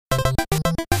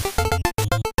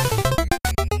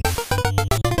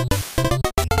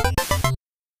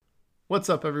What's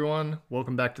up, everyone?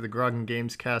 Welcome back to the Grogan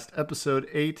Games Cast, episode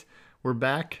 8. We're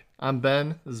back. I'm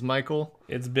Ben. This is Michael.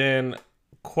 It's been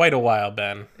quite a while,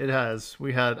 Ben. It has.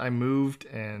 I moved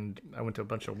and I went to a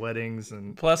bunch of weddings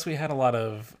and Plus, we had a lot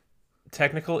of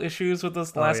technical issues with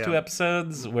those last yeah. two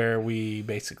episodes where we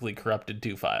basically corrupted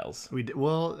two files. we did,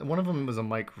 well, one of them was a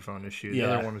microphone issue. The Yeah.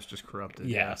 other one was just corrupted.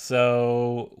 Yeah,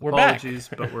 so we're Apologies,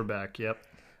 but we're back. Yep.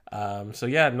 back. So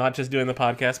yeah, not just doing the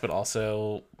podcast, but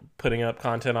also putting up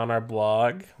content on our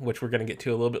blog, which we're going to get to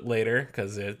a little bit later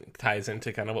because it ties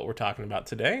into kind of what we're talking about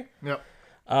today. Yep.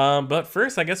 But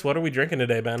first, I guess, what are we drinking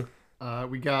today, Ben?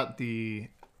 We got the,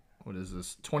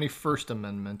 21st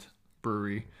Amendment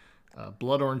Brewery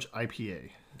Blood Orange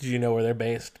IPA. Do you know where they're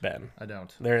based, Ben? I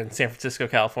don't. They're in San Francisco,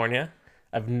 California.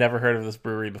 I've never heard of this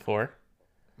brewery before.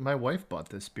 My wife bought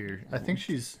this beer. I think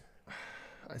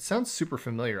it sounds super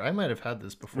familiar. I might have had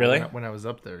this before. Really? When I was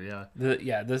up there, yeah.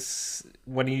 This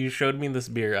when you showed me this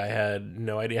beer, I had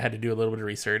no idea. I had to do a little bit of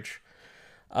research.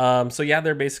 So yeah,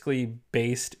 they're basically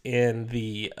based in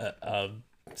the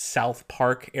South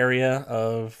Park area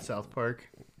of South Park.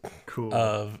 Cool.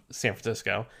 San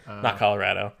Francisco, not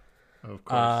Colorado. Of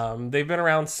course. They've been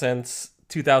around since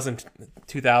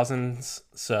 2000s,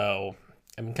 so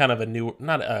I mean, kind of newer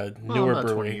not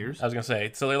brewery. 20 years. I was gonna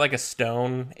say, so they're like a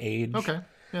stone age. Okay.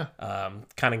 Yeah.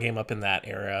 Kind of came up in that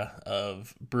era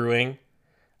of brewing.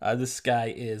 This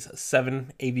guy is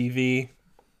 7 ABV.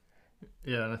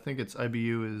 Yeah, and I think its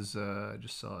IBU is I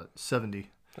just saw it 70.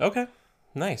 Okay,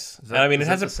 nice. Is that, it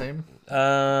has the a same.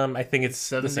 I think it's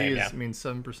 70 the same. Yeah. means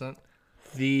 7%.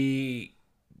 The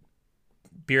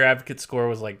beer advocate score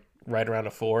was like right around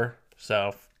a 4,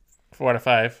 so 4 out of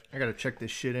 5. I gotta check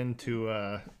this shit into.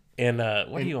 And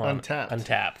what do you want? Untapped.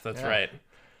 Untapped. That's Yeah. right.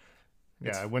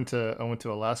 Yeah, I went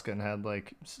to Alaska and had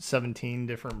like 17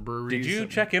 different breweries. Did you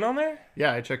check in on there?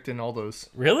 Yeah, I checked in all those.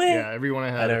 Really? Yeah, everyone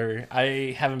I had.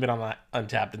 I haven't been on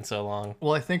Untapped in so long.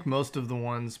 Well, I think most of the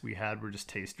ones we had were just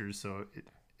tasters, so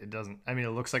it doesn't. I mean, it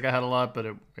looks like I had a lot, but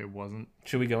it wasn't.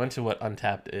 Should we go into what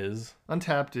Untapped is?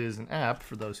 Untapped is an app,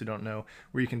 for those who don't know,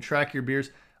 where you can track your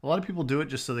beers. A lot of people do it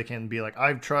just so they can be like,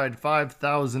 I've tried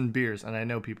 5,000 beers, and I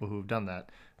know people who have done that.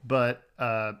 But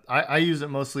I use it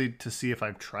mostly to see if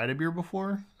I've tried a beer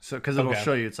before. So because it'll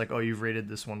show you, it's like, oh, you've rated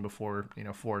this one before,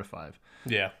 4 to 5.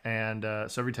 Yeah. And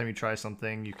so every time you try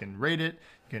something, you can rate it.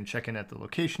 You can check in at the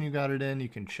location you got it in. You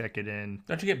can check it in.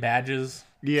 Don't you get badges?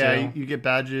 Yeah, you get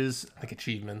badges. Like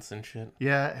achievements and shit.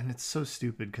 Yeah, and it's so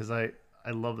stupid because I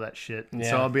love that shit. And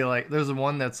so Yeah. I'll be like, there's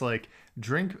one that's like,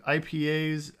 drink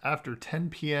IPAs after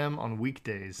 10 p.m. on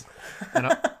weekdays.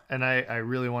 And I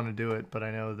really want to do it, but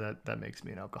I know that makes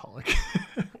me an alcoholic.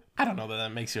 I don't know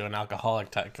that makes you an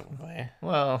alcoholic technically.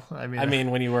 Well, I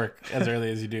mean, when you work as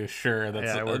early as you do, sure,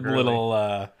 that's a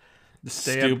little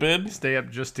stupid. Stay up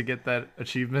just to get that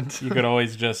achievement. You could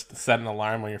always just set an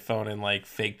alarm on your phone and like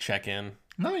fake check in.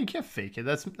 No, you can't fake it.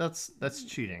 That's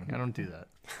cheating. I don't do that.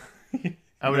 You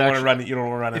don't want to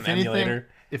run an emulator.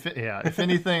 If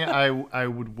anything, I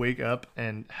would wake up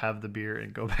and have the beer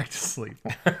and go back to sleep.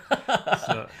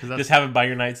 Just have it by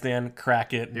your nightstand,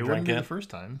 crack it, and it drink wouldn't be it. the first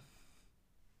time.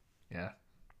 Yeah.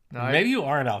 No, Maybe you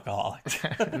are an alcoholic.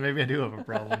 maybe I do have a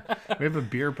problem. We have a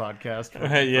beer podcast. For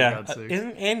God's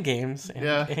sakes. And games.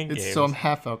 Games. So I'm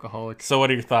half alcoholic. So what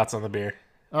are your thoughts on the beer?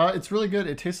 It's really good.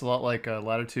 It tastes a lot like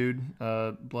Latitude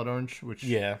Blood Orange, which,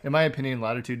 in my opinion,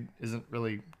 Latitude isn't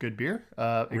really good beer.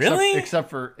 Really? Except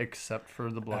for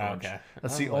the Blood Orange. Okay.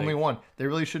 That's the only one. They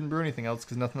really shouldn't brew anything else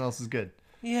because nothing else is good.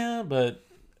 Yeah, but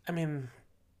I mean,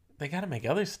 they got to make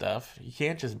other stuff. You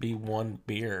can't just be one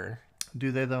beer.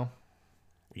 Do they though?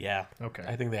 Yeah. Okay.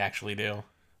 I think they actually do.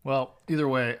 Well, either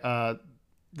way,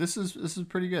 this is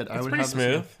pretty good. It's pretty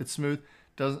smooth. It's smooth.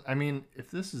 If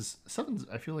this is 7,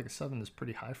 I feel like a 7 is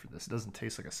pretty high for this. It doesn't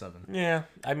taste like a 7. Yeah,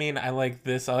 I mean, I like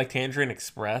this. I like Tangerine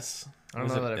Express. I don't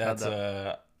know that I've had that.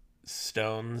 That's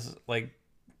Stone's like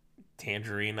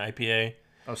Tangerine IPA.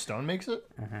 Oh, Stone makes it?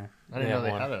 Mm-hmm. I didn't know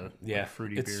they had a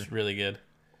fruity beer. It's really good.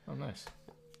 Oh, nice.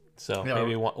 So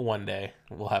maybe one day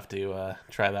we'll have to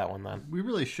try that one then. We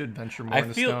really should venture more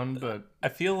into Stone, but I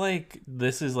feel like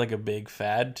this is like a big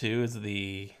fad too. Is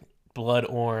the blood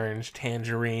orange,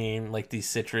 tangerine, like these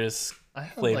citrus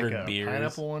flavored like a beers.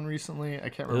 Pineapple one recently. I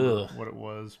can't remember what it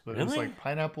was, but it was like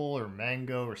pineapple or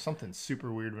mango or something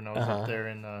super weird when I was up there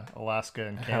in Alaska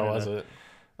and Canada. How was it?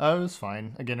 It was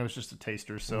fine. Again, it was just a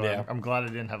taster, so I'm glad I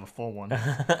didn't have a full one.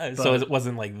 So it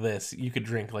wasn't like this. You could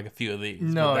drink like a few of these.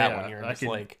 No, that one you're just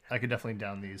I could definitely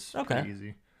down these Okay. pretty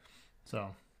easy. So,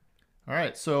 all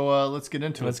right. So let's get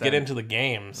into it. Let's get into the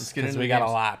games. Let's get into we the got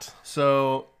games. a lot.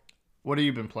 So, what have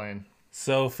you been playing?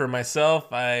 So for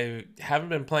myself, I haven't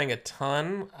been playing a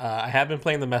ton. I have been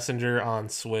playing The Messenger on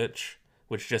Switch,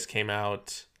 which just came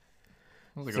out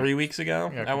It was like 3 weeks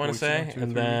ago, yeah, a I couple want to weeks ago, say. 2 or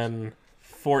And 3 weeks. then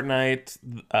Fortnite.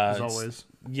 As always.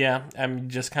 Yeah, I'm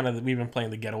just kind of, we've been playing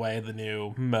the Getaway, the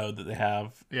new mode that they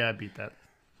have. Yeah, I beat that.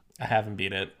 I haven't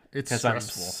beat it. It's Because I'm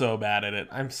stressful. so bad at it.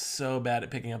 I'm so bad at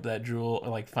picking up that jewel, or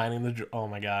like finding the jewel. Oh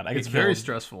my god. I It's get very killed.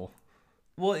 stressful.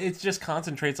 Well, it just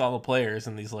concentrates all the players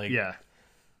in these like Yeah.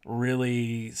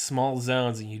 really small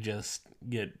zones, and you just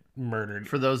get murdered.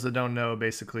 For those that don't know,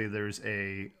 basically there's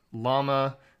a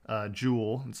llama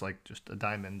jewel. It's like just a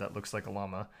diamond that looks like a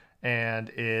llama, and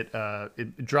it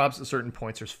drops at certain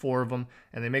points. There's 4 of them,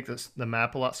 and they make the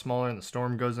map a lot smaller, and the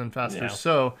storm goes in faster. Yeah.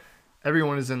 So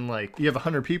everyone is in like you have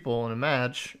 100 people in a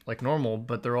match like normal,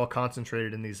 but they're all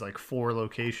concentrated in these like 4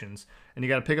 locations, and you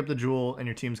got to pick up the jewel, and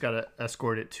your team's got to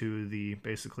escort it to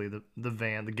basically the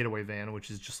van, the getaway van, which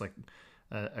is just like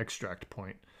extract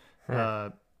point.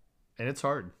 And it's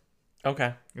hard.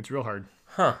 Okay. It's real hard.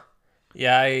 Huh.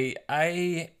 Yeah,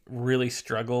 I really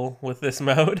struggle with this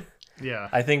mode. Yeah.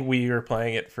 I think we were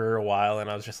playing it for a while, and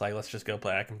I was just like, let's just go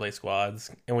play. I can play squads,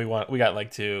 and we got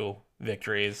like 2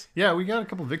 victories. Yeah, we got a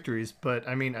couple victories, but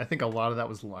I mean, I think a lot of that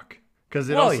was luck because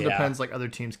it Well, also yeah. depends like other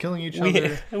teams killing each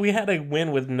other. We had a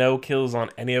win with no kills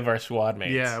on any of our squad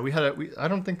mates. Yeah, I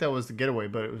don't think that was the getaway,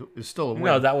 but it was still a win.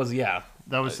 No, that was yeah.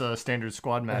 That was a standard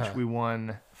squad match. Uh-huh. We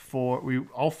won 4.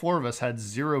 All 4 of us had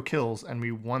 0 kills, and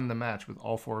we won the match with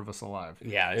all 4 of us alive.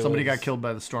 Yeah, Somebody was, got killed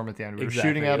by the storm at the end. We Exactly,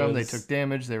 were shooting at it them. They was- took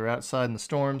damage. They were outside in the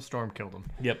storm. Storm killed them,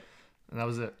 Yep. and that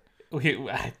was it.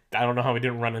 I don't know how we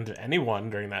didn't run into anyone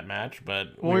during that match,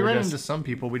 but Well, we were ran just, into some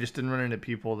people. We just didn't run into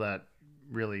people that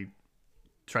really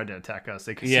tried to attack us.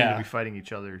 They seemed Yeah. to be fighting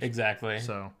each other. exactly.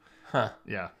 So, Huh.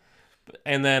 yeah.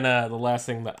 And then the last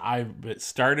thing that I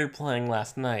started playing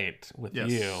last night with Yes.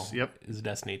 you Yep. is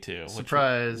Destiny 2. which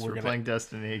Surprise, we're gonna- playing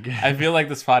Destiny again. I feel like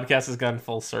this podcast has gone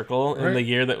full circle in Right. the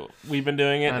year that we've been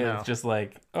doing it. I And know. it's just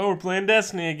like, oh, we're playing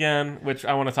Destiny again, which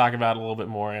I want to talk about a little bit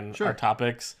more in Sure. our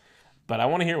topics. But I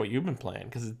want to hear what you've been playing,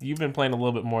 because you've been playing a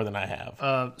little bit more than I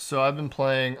have. So I've been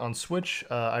playing on Switch.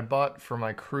 I bought for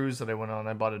my cruise that I went on,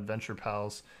 I bought Adventure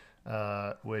Pals,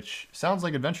 which sounds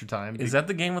like Adventure Time. Is that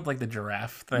the game with like the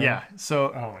giraffe thing? Yeah.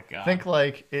 So Oh my god. think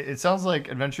like it sounds like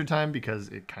Adventure Time because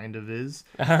it kind of is.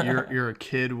 You're a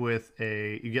kid with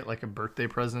you get like a birthday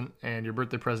present, and your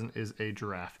birthday present is a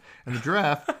giraffe, and the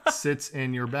giraffe sits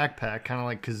in your backpack, kind of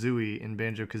like Kazooie in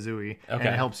Banjo-Kazooie, and Okay.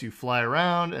 it helps you fly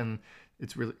around, and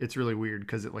it's really weird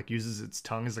because it like uses its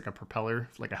tongue as like a propeller,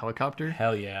 like a helicopter.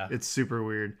 Hell yeah. It's super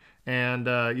weird. And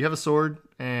you have a sword,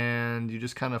 and you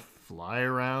just kind of fly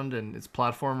around, and it's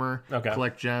platformer. Okay.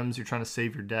 Collect gems. You're trying to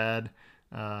save your dad.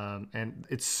 And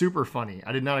it's super funny.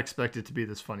 I did not expect it to be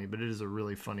this funny, but it is a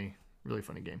really funny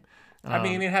game. I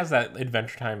mean, it has that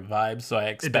Adventure Time vibe, so I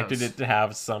expected does. it to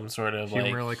have some sort of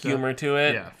Humor like that? humor to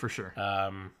it. Yeah, for sure.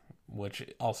 Which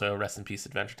also, rest in peace,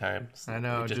 Adventure Time. I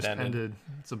know. It It just ended.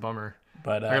 It's a bummer.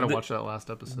 But I gotta watch that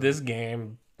last episode. this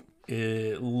game,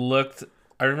 it looked.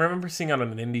 I remember seeing it on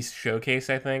an indie showcase,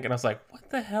 I think, and I was like, "What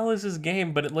the hell is this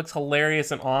game?" But it looks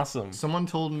hilarious and awesome. Someone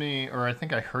told me, or I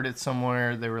think I heard it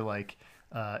somewhere. They were like,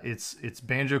 "It's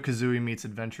Banjo-Kazooie meets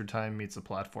Adventure Time meets a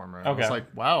platformer." And I was Okay. like,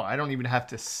 "Wow, I don't even have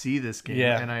to see this game,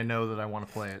 Yeah. and I know that I want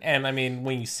to play it." And I mean,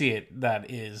 when you see it, that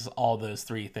is all those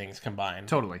 3 things combined.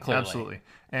 Totally, clearly. absolutely.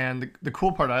 And the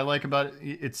cool part I like about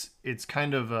it, it's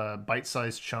kind of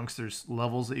bite-sized chunks. There's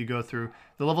levels that you go through.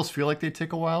 The levels feel like they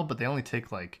take a while, but they only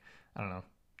take like, I don't know,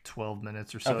 12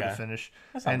 minutes or so to Okay. finish.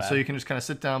 That's not And so bad. you can just kind of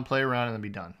sit down, play around, and then be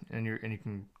done. And you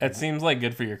can It seems like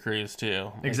good for your cruise too.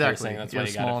 Like you were exactly. saying, that's You why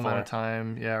have you a small got it amount of for.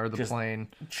 time, yeah, or the Just- plane.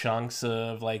 Chunks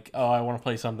of like, oh, I want to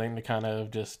play something to kind of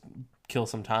just kill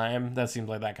some time. That seems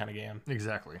like that kind of game.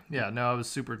 Exactly. Yeah. No, I was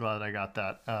super glad I got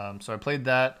that. So I played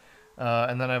that,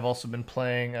 and then I've also been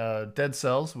playing Dead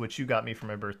Cells, which you got me for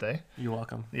my birthday. You're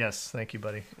welcome. Yes, thank you,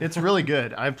 buddy. It's really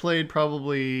good. I've played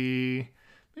probably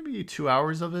maybe 2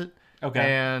 hours of it. Okay.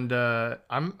 And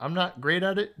I'm not great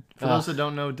at it. For those that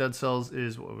don't know, Dead Cells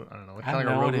is I don't know, kind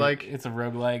of like a roguelike It's a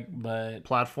roguelike, but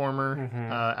platformer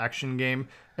action game.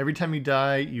 Every time you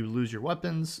die, you lose your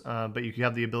weapons, but you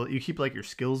have the ability. You keep like your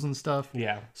skills and stuff.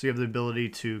 yeah. So you have the ability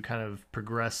to kind of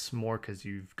progress more because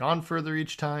you've gone further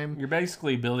each time. You're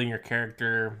basically building your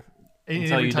character And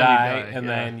until every you time die, and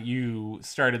yeah. then you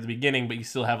start at the beginning, but you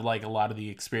still have like a lot of the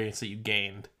experience that you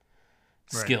gained.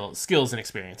 Right. Skills and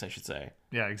experience, I should say.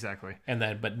 Yeah, exactly. And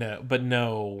then but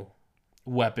no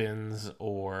weapons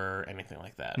or anything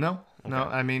like that. No.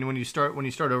 I mean, when you start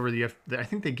over, I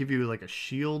think they give you like a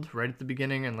shield right at the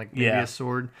beginning and like maybe Yeah. a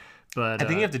sword. But I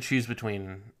think you have to choose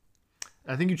between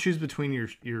I think you choose between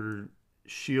your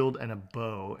shield and a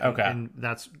bow. And, Okay.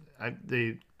 and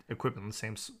they equip them in the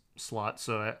same slot,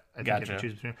 so I think you have Gotcha. to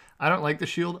choose between them. I don't like the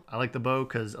shield. I like the bow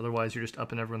because otherwise you're just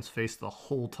up in everyone's face the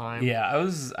whole time. Yeah, I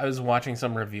was watching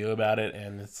some review about it,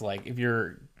 and it's like if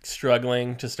you're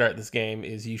struggling to start this game,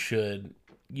 is you should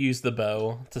use the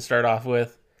bow to start off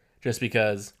with, just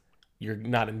because you're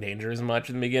not in danger as much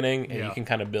in the beginning, and you Yeah. can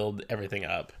kind of build everything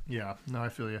up. Yeah, no, I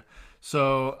feel you.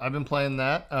 So I've been playing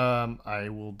that. I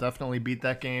will definitely beat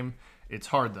that game. It's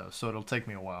hard though, so it'll take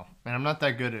me a while, and I'm not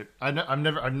that good at. I've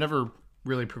never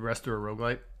really progressed through a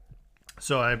roguelite,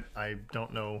 so I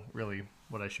don't know really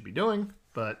what I should be doing,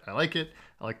 but I like it.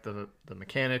 I like the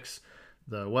mechanics,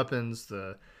 the weapons,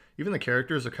 even the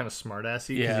characters are kind of smartassy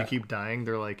because Yeah. you keep dying.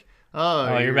 They're like, oh,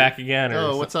 Oh, you're back again.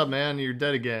 Oh, what's up, man? You're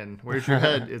dead again. Where's your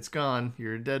head? It's gone.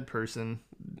 You're a dead person.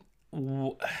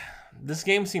 This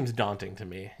game seems daunting to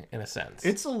me in a sense.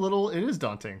 It is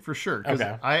daunting for sure. Because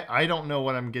Okay. I don't know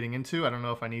what I'm getting into. I don't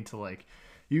know if I need to like,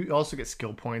 you also get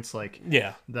skill points like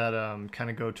Yeah. that kind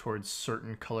of go towards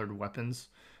certain colored weapons.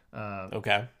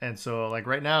 Okay. And so like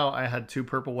right now I had 2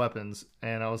 purple weapons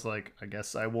and I was like, I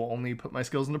guess I will only put my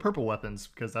skills into purple weapons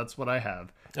because that's what I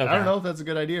have. I Okay. don't know if that's a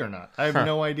good idea or not. I have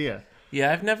no idea.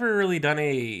 Yeah, I've never really done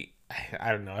I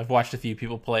don't know. I've watched a few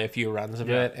people play a few runs of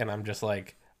Yeah. it, and I'm just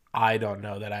like, I don't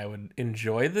know that I would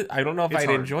enjoy I don't know if It's I'd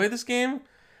hard. enjoy this game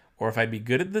or if I'd be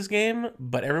good at this game,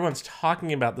 but everyone's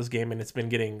talking about this game and it's been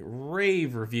getting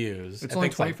rave reviews. It's I only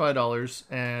think like- $25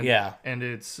 and Yeah. and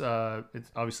it's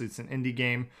obviously it's an indie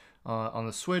game on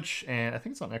the Switch and I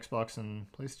think it's on Xbox and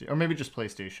PlayStation or maybe just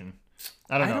PlayStation.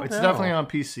 I don't know. It's definitely on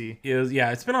PC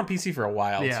it's been on PC for a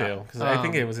while Yeah. too, because I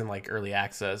think it was in like early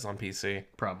access on PC,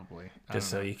 probably. I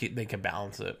just don't so they can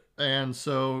balance it. know. And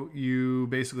so you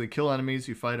basically kill enemies,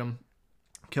 you fight them,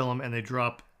 kill them, and they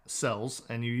drop cells,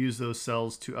 and you use those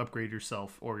cells to upgrade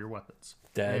yourself or your weapons.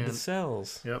 Dead And-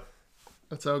 cells. Yep,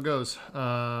 that's how it goes.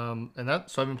 So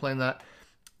I've been playing that.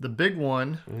 The big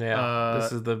one, Yeah,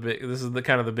 this is the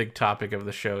kind of the big topic of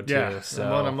the show too. yeah, So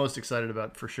the one I'm most excited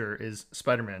about for sure is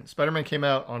Spider-Man. Spider-Man came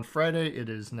out on Friday. It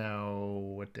is now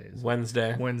what day is it?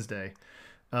 Wednesday. Wednesday.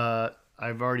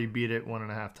 I've already beat it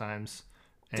 1.5 times.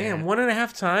 Damn, And-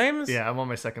 1.5 times. Yeah, I'm on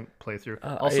my second playthrough.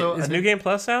 Also, is I New think- Game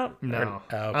Plus out? No.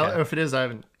 Oh, I- okay. if it is, I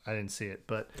didn't see it.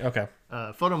 But Okay.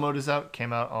 Photo Mode is out.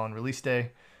 Came out on release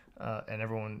day. And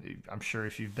everyone, I'm sure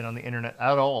if you've been on the internet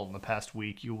at all in the past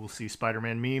week, you will see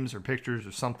Spider-Man memes or pictures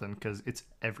or something because it's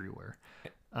everywhere.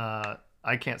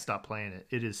 I can't stop playing it.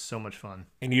 It is so much fun.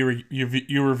 And you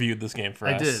reviewed this game for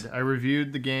I us. did. I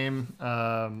reviewed the game.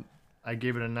 I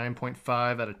gave it a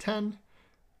 9.5 out of 10.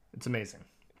 It's amazing.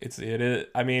 It is.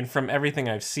 I mean, from everything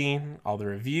I've seen, all the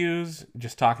reviews,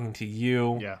 just talking to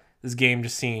you, Yeah. this game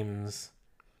just seems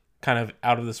kind of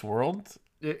out of this world.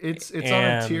 It's on a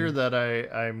And- tier that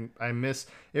I miss.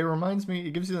 It reminds me.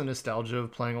 It gives you the nostalgia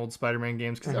of playing old Spider-Man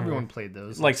games because everyone played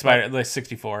those. Like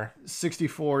 64.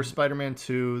 64, Spider-Man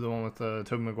 2, the one with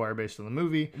Tobey Maguire based on the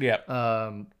movie, Yeah.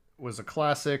 was a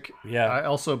classic. Yeah. I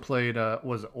also played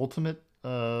was it Ultimate?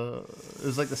 It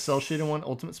was like the cell shaded one,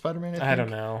 Ultimate Spider-Man. I think, I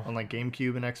don't know. on like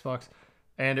GameCube and Xbox,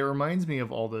 and it reminds me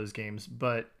of all those games.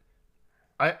 But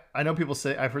I know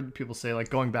I've heard people say like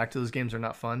going back to those games are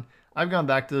not fun. I've gone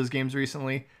back to those games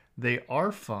recently. They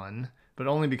are fun, but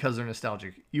only because they're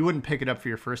nostalgic. You wouldn't pick it up for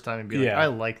your first time and be like, Yeah. I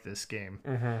like this game.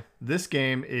 This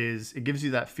game it gives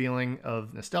you that feeling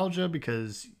of nostalgia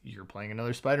because you're playing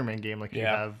another Spider-Man game like you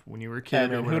Yeah. have when you were a I kid.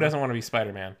 or mean, who whatever. doesn't want to be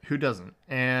Spider-Man? Who doesn't?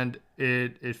 And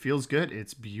it feels good.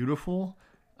 It's beautiful.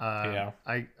 Yeah.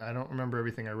 I don't remember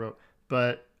everything I wrote,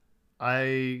 but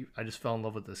I just fell in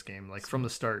love with this game like from the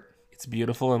start. It's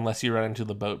beautiful unless you run into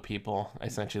the boat people. I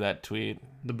sent you that tweet.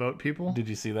 The boat people? Did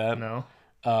you see that? No.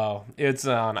 Oh, it's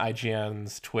on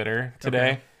IGN's Twitter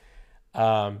today.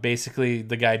 Basically,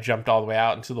 the guy jumped all the way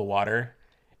out into the water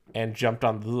and jumped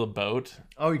on the boat.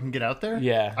 Oh, you can get out there?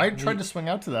 Yeah. I tried to swing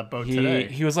out to that boat today.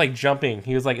 He was like jumping.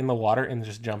 He was like in the water and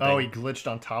just jumping. Oh, he glitched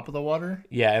on top of the water?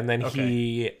 Yeah, and then Okay.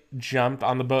 he jumped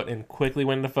on the boat and quickly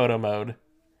went into photo mode.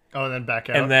 Oh, and then back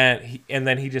out? And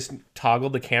then he just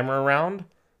toggled the camera around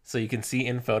so you can see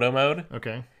in photo mode.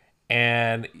 Okay.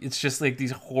 And it's just like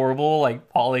these horrible like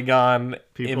polygon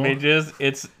People? images.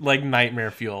 It's like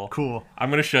nightmare fuel. Cool. I'm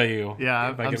gonna show you.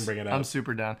 Yeah, if I can bring it up. I'm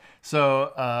super down.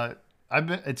 So,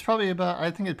 it's probably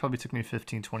I think it probably took me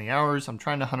 15, 20 hours. I'm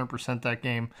trying to 100% that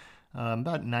game.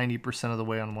 About 90% of the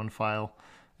way on one file.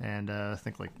 And I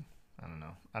think like, I don't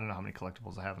know how many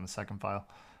collectibles I have in the second file.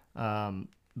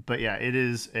 But yeah,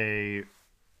 it's a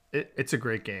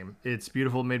great game. It's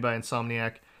beautiful, made by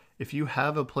Insomniac. If you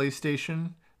have a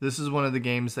PlayStation, this is one of the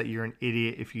games that you're an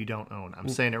idiot if you don't own. I'm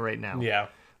saying it right now. Yeah.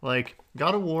 Like,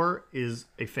 God of War is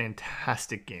a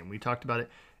fantastic game. We talked about it.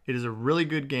 It is a really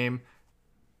good game.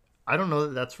 I don't know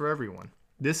that that's for everyone.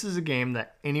 This is a game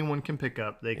that anyone can pick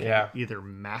up. They can either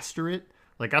master it.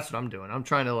 Like, that's what I'm doing. I'm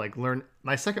trying to, like, learn.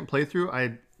 My second playthrough,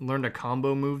 I learned a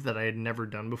combo move that I had never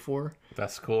done before.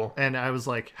 That's cool. And I was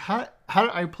like, how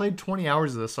I played 20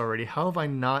 hours of this already. How have I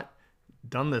not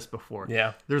done this before?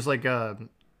 Yeah. There's like I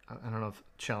don't know if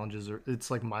challenges or it's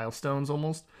like milestones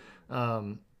almost.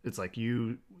 It's like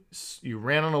you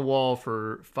ran on a wall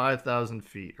for 5,000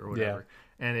 feet or whatever.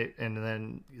 And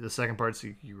then the second part's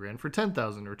you ran for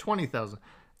 10,000 or 20,000.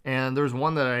 And there's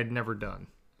one that I had never done.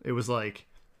 It was like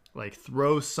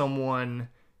throw someone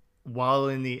while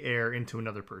in the air into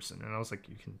another person. And I was like,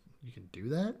 you can do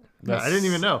that? No, I didn't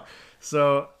even know.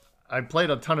 So I played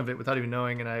a ton of it without even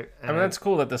knowing. I mean, that's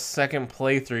cool that the second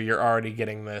playthrough, you're already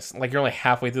getting this. Like, you're only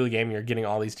halfway through the game, you're getting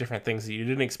all these different things that you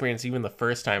didn't experience even the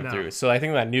first time through. So I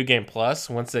think that New Game Plus,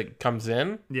 once it comes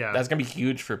in, that's going to be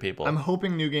huge for people. I'm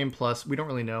hoping New Game Plus, we don't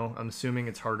really know. I'm assuming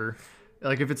it's harder.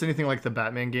 Like, if it's anything like the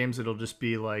Batman games, it'll just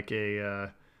be like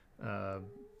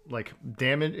like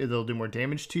damage. It'll do more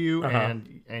damage to you,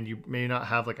 and you may not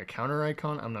have like a counter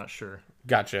icon. I'm not sure.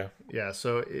 Gotcha. Yeah,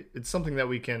 so it's something that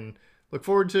we can look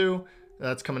forward to.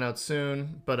 That's coming out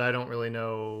soon, but I don't really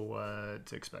know what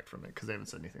to expect from it because they haven't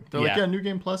said anything. They're like, New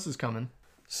Game Plus is coming.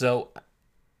 So,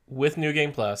 with New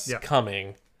Game Plus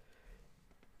coming,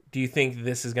 do you think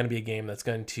this is going to be a game that's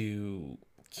going to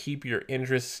keep your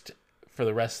interest for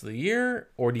the rest of the year?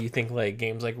 Or do you think like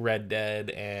games like Red Dead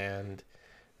and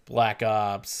Black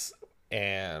Ops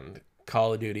and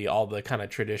Call of Duty, all the kind of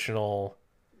traditional,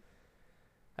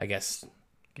 I guess,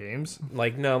 games,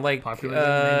 like like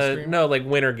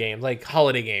winter games, like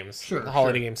holiday games, the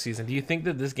holiday game season, do you think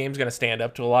that this game's going to stand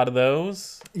up to a lot of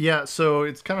those? Yeah, so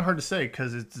it's kind of hard to say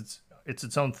because it's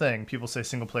its own thing. People say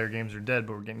single player games are dead,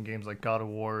 but we're getting games like God of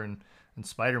War and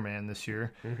Spider-Man this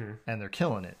year, and they're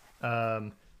killing it.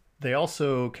 They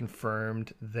also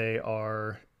confirmed they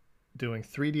are doing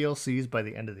 3 DLCs by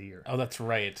the end of the year. Oh, that's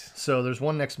right. So there's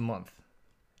one next month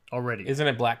already. Isn't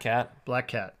it Black Cat? Black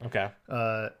Cat. Okay.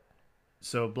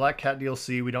 So Black Cat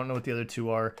DLC, we don't know what the other two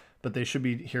are, but they should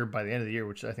be here by the end of the year,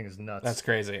 which I think is nuts. That's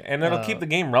crazy. And it'll keep the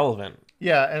game relevant.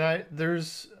 Yeah, and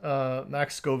there's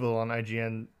Max Scoville on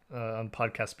IGN on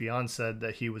Podcast Beyond said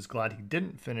that he was glad he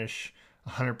didn't finish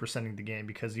 100%ing the game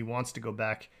because he wants to go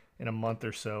back in a month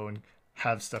or so and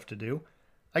have stuff to do.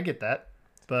 I get that,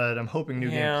 but I'm hoping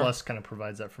New Game Plus kind of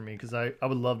provides that for me because I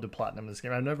would love to platinum this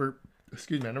game. I never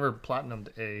platinumed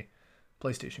a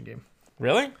PlayStation game.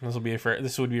 Really? This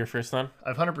would be your first time?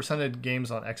 I've 100%ed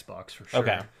games on Xbox for sure.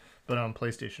 Okay. But on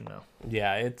PlayStation, no.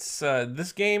 Yeah, it's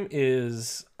this game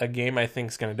is a game I think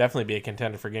is going to definitely be a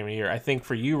contender for Game of the Year. I think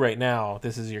for you right now,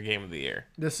 this is your Game of the Year.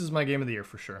 This is my Game of the Year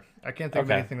for sure. I can't think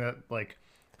of anything that, like,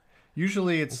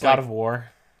 usually it's God of War.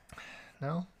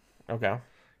 No. Okay.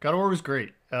 God of War was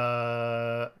great.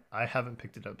 I haven't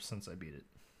picked it up since I beat it.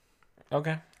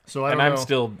 Okay. So I don't know. I'm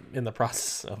still in the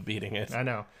process of beating it. I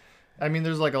know. I mean,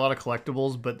 there's like a lot of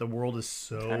collectibles, but the world is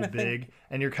so big,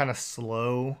 and you're kind of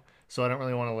slow. So I don't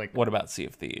really want to like. What about Sea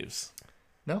of Thieves?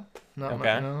 No, not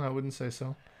okay. No, I wouldn't say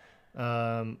so.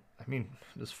 I mean,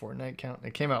 does Fortnite count?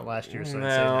 It came out last year, so no,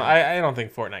 I'd say no. I don't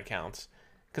think Fortnite counts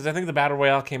because I think the Battle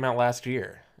Royale came out last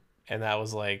year, and that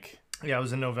was like. Yeah, it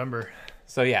was in November.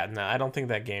 So yeah, no, I don't think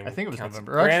that game. I think it was counts.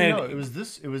 November. Actually, no, it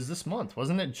was this month,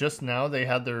 wasn't it? Just now they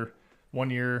had their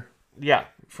 1 year. Yeah.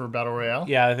 For Battle Royale.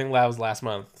 Yeah, I think that was last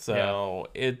month. So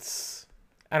it's,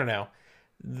 I don't know.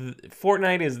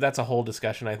 Fortnite that's a whole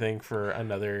discussion, I think, for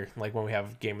another, like when we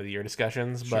have Game of the Year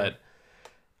discussions. Sure. But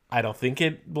I don't think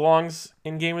it belongs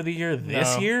in Game of the Year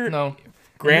this year. No.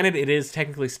 Granted, it is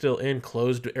technically still in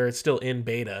closed, or it's still in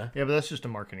beta. Yeah, but that's just a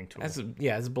marketing tool.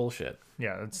 It's bullshit.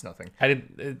 Yeah, it's nothing.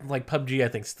 Like PUBG, I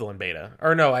think, still in beta.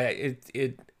 Or no,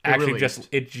 it actually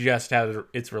just had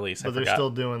its release. But they're still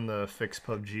doing the Fix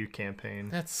PUBG campaign.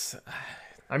 That's.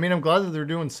 I mean, I'm glad that they're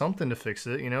doing something to fix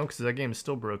it, because that game is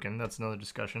still broken. That's another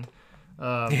discussion.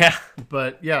 Yeah.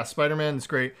 But yeah, Spider-Man is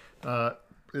great.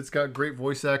 It's got great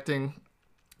voice acting,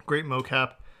 great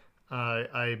mocap.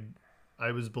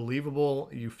 I was believable.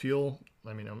 You feel.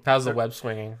 I mean, how's the web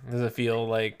swinging? Does it feel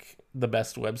like the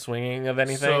best web swinging of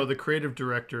anything? So the creative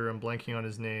director, I'm blanking on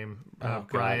his name,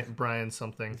 Brian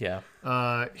something. Yeah.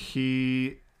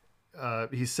 He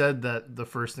said that the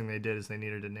first thing they did is they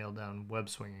needed to nail down web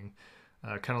swinging,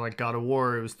 kind of like God of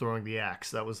War. It was throwing the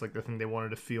axe. That was like the thing they wanted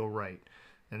to feel right.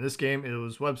 In this game, it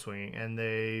was web swinging, and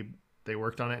they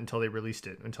worked on it until they released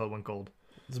it, until it went gold.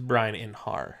 It's Brian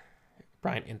Intihar.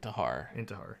 Intihar.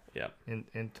 Intihar. Yeah.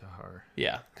 Intihar.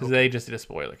 Yeah, because they just did a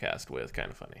spoiler cast with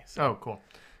Kind of Funny. So. Oh, cool.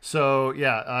 So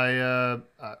yeah,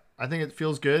 I think it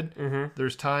feels good. Mm-hmm.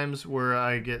 There's times where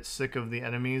I get sick of the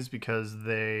enemies because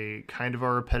they kind of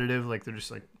are repetitive. Like they're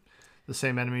just like the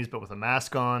same enemies but with a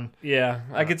mask on. Yeah,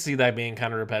 I could see that being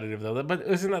kind of repetitive though. But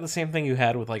isn't that the same thing you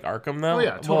had with like Arkham though? Oh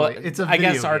yeah, totally. Well, It's a I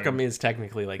guess video Arkham game. is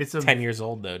technically like It's a 10 years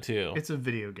old though too. It's a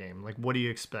video game. Like, what do you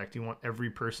expect? You want every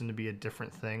person to be a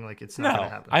different thing? Like, it's not No, gonna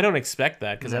happen. I don't expect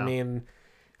that because I No. mean,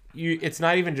 it's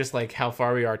not even just like how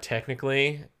far we are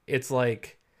technically. It's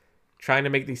like trying to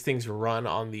make these things run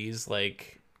on these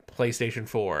like PlayStation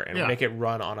 4 and Yeah. make it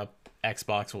run on a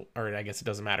Xbox, or I guess it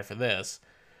doesn't matter for this,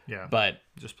 Yeah, but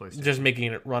just PlayStation. just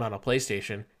making it run on a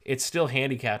PlayStation, it's still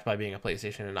handicapped by being a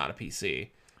PlayStation and not a PC.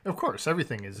 Of course,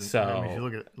 everything is. So- I mean, if you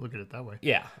look at it that way.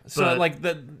 Yeah. So But- like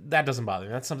that doesn't bother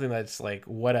me. That's something that's like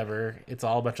whatever. It's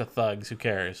all a bunch of thugs. Who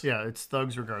cares? Yeah, it's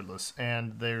thugs regardless.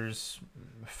 And there's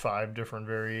 5 different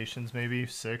variations, maybe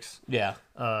 6. Yeah.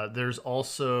 There's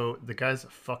also the guys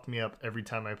that fuck me up every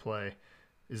time I play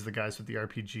is the guys with the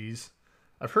RPGs.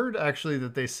 I've heard actually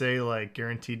that they say like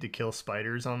guaranteed to kill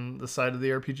spiders on the side of the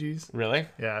RPGs. Really?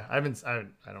 Yeah, I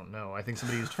don't know. I think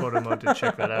somebody used photo mode to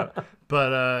check that out.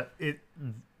 But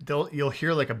you'll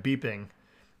hear like a beeping,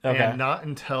 Okay. and not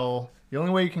until the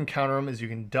only way you can counter them is you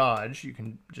can dodge. You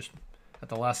can just at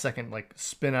the last second like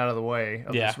spin out of the way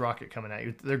of Yeah. this rocket coming at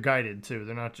you. They're guided too.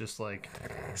 They're not just like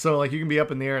so like you can be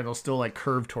up in the air and they'll still like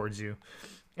curve towards you,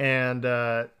 and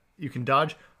you can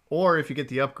dodge. Or if you get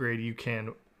the upgrade, you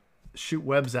can shoot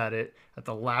webs at it at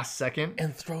the last second.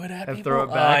 And throw it at And people? throw it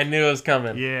Oh, back. I knew it was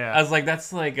coming. Yeah. I was like,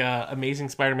 that's like Amazing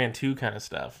Spider-Man 2 kind of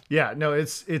stuff. Yeah, no,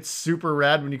 it's super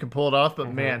rad when you can pull it off.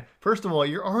 But man, first of all,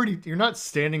 you're not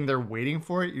standing there waiting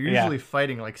for it. You're Yeah. usually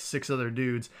fighting like 6 other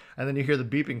dudes, and then you hear the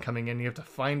beeping coming in. You have to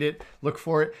find it, look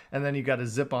for it, and then you got to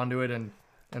zip onto it and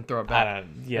throw it back.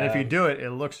 Yeah. And if you do it,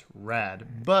 it looks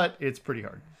rad, but it's pretty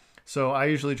hard. So I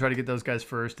usually try to get those guys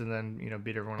first, and then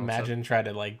beat everyone else. Imagine trying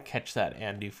to like catch that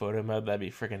and do photo mode. That'd be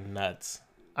freaking nuts.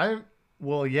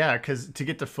 Well, yeah, because to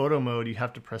get to photo mode, you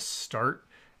have to press start,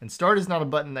 and start is not a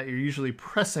button that you're usually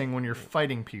pressing when you're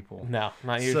fighting people. No,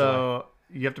 not usually. So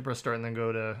you have to press start and then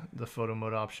go to the photo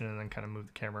mode option and then kind of move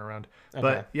the camera around. Okay.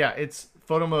 But yeah, it's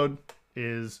photo mode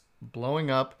is blowing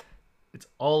up. It's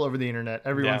all over the internet.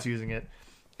 Everyone's using it.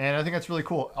 And I think that's really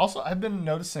cool. Also, I've been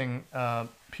noticing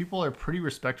people are pretty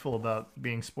respectful about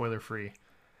being spoiler free.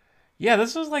 Yeah,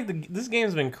 this was like this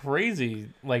game's been crazy.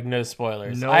 Like no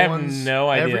spoilers. I have no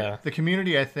idea. The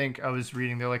community, I think I was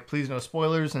reading, they're like, please no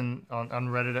spoilers, and on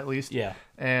Reddit at least. Yeah.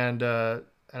 And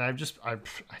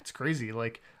it's crazy.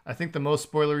 Like I think the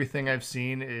most spoilery thing I've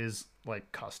seen is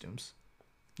like costumes.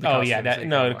 The Oh yeah, costumes they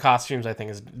no, come the with. costumes I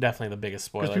think is definitely the biggest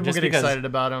spoiler. Because people Just get because, excited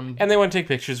about them. and they want to take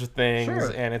pictures with things,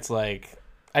 Sure. and it's like,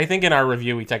 I think in our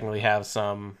review we technically have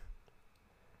some.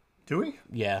 Do we?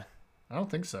 Yeah, I don't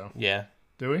think so. yeah,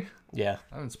 Do we? yeah.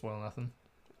 I didn't spoil nothing.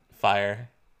 Fire,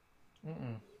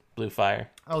 blue fire.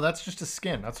 Oh, that's just a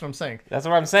skin. That's what I'm saying. That's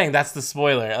what I'm saying. That's the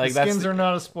spoiler. Like The skins that's are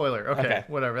not a spoiler. Okay.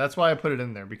 Whatever. That's why I put it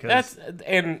in there because that's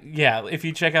and yeah. If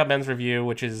you check out Ben's review,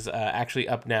 which is actually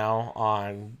up now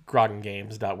on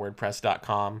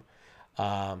grogangames.wordpress.com,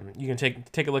 you can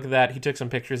take a look at that. He took some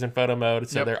pictures in photo mode,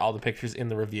 so Yep. they're all the pictures in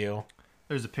the review.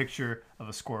 there's a picture of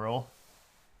a squirrel.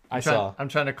 saw. I'm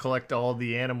trying to collect all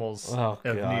the animals Oh,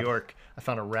 of God. New York. I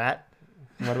found a rat.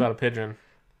 What about a pigeon?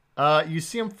 You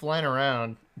see them flying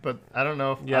around, but I don't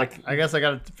know. If, Yeah, I guess I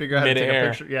got to figure out how to take a mid-air.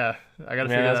 picture. Yeah, I got to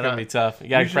Man, figure that's that gonna out. be tough. You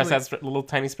gotta press Usually- that little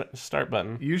tiny start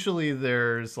button. Usually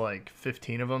there's like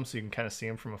 15 of them, so you can kind of see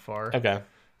them from afar. Okay.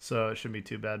 So it shouldn't be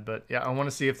too bad. But yeah, I want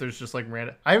to see if there's just like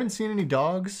random. I haven't seen any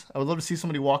dogs. I would love to see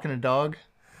somebody walking a dog.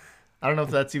 I don't know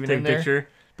if that's even Take a in there. picture.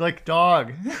 Like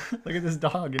dog, look at this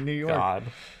dog in New York. God.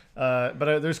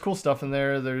 But there's cool stuff in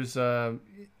there. There's,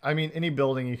 I mean, any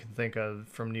building you can think of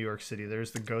from New York City.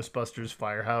 There's the Ghostbusters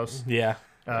firehouse. Yeah.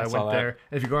 I saw went that. there.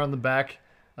 If you go on the back,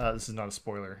 this is not a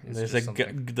spoiler. It's There's just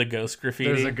something. the ghost graffiti.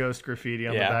 There's a ghost graffiti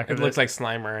on the yeah. back It of looks it. like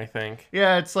Slimer, I think.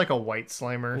 Yeah, it's like a white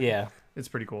Slimer. Yeah. It's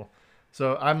pretty cool.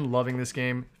 So I'm loving this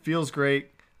game. Feels great.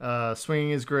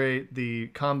 Swinging is great. The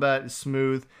combat is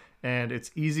smooth. And it's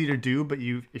easy to do, but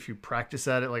if you practice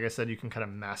at it, like I said, you can kind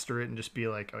of master it and just be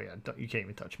like, oh yeah, you can't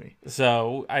even touch me.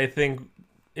 So I think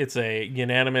it's a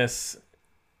unanimous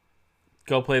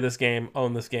go play this game,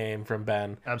 own this game from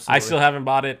Ben. Absolutely. I still haven't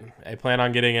bought it. I plan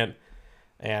on getting it.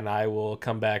 And I will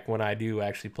come back when I do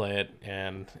actually play it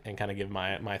and kind of give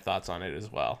my thoughts on it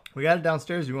as well. We got it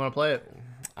downstairs. You want to play it?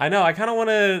 I know. I kind of want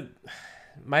to.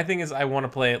 My thing is, I want to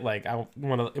play it like I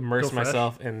want to immerse Go fresh.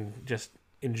 myself and just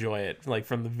enjoy it, like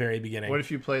from the very beginning. What if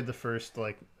you played the first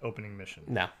like opening mission?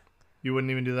 No, You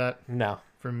wouldn't even do that no,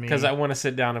 for me. because I want to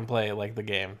sit down and play like the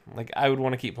game. Like I would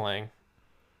want to keep playing.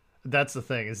 That's the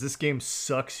thing, is this game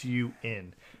sucks you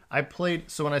in.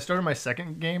 So when I started my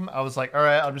second game, I was like, all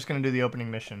right, I'm just going to do the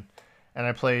opening mission. And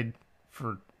I played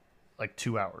for like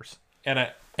 2 hours. And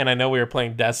I know we were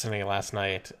playing Destiny last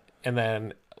night, and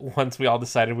then once we all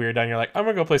decided we were done, you're like, I'm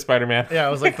gonna go play Spider-Man. Yeah, I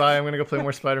was like, bye, I'm going to go play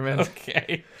more Spider-Man.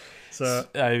 Okay. So,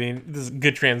 I mean, this is a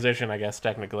good transition, I guess,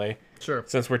 technically. sure.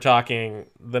 Since we're talking,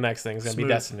 the next thing's gonna be Smooth.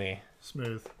 Destiny.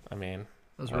 Smooth. I mean,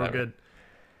 That was whatever. real good.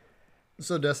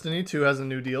 So Destiny 2 has a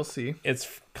new DLC.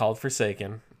 It's called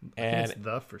Forsaken, I and think it's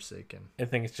The Forsaken. I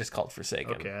think it's just called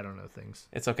Forsaken. Okay, I don't know things.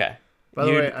 It's okay. By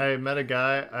the You'd- way, I met a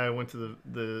guy. I went to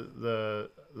the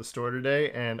store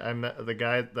today, and I met the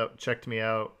guy that checked me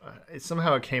out.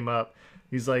 Somehow it came up.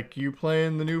 He's like, "You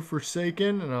playing the new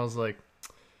Forsaken?" And I was like,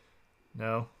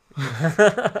 "No."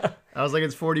 I was like,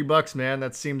 "It's $40, man.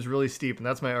 That seems really steep." And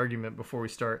that's my argument before we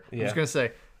start. I'm Yeah. just gonna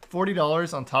say,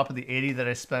 $40 on top of the $80 that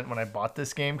I spent when I bought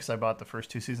this game, because I bought the first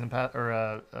 2 season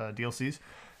DLCs.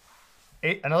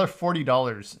 Another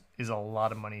 $40 is a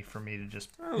lot of money for me to just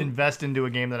invest into a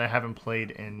game that I haven't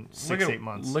played in 8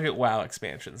 months. Look at WoW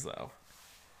expansions, though.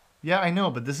 Yeah, I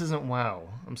know, but this isn't WoW.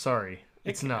 I'm sorry,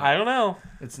 it's not. I don't know.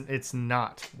 It's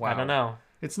not WoW. I don't know.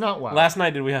 It's not WoW. Last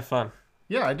night, did we have fun?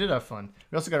 Yeah, I did have fun.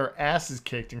 We also got our asses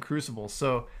kicked in Crucible,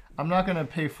 so I'm not gonna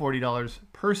pay $40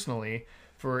 personally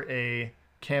for a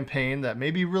campaign that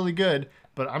may be really good,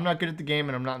 but I'm not good at the game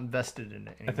and I'm not invested in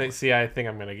it anymore. I think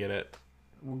I'm gonna get it.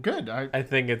 Well, good. I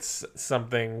think it's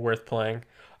something worth playing.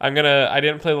 I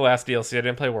didn't play the last DLC. I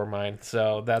didn't play Warmind,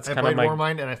 so that's I kind of played my.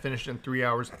 Warmind and I finished in 3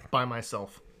 hours by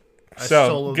myself. I So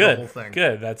soloed good, the whole thing.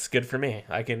 good. That's good for me.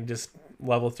 I can just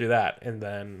level through that and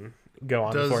then go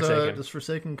on to Forsaken. Does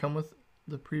Forsaken come with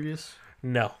the previous?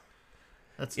 No,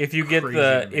 That's if you get crazy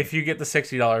the to me. if you get the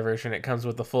 $60 version, it comes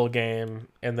with the full game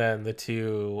and then the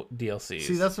 2 DLCs.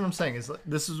 See, that's what I'm saying.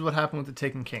 This is what happened with the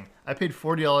Taken King. I paid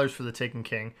 $40 for the Taken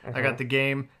King. I got the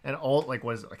game and all like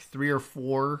 3 or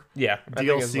 4 yeah, I think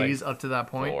it's DLCs like up to that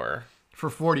point 4. for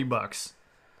 $40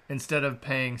 instead of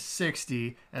paying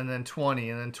 60 and then 20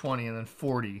 and then 20 and then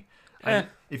 40. Eh.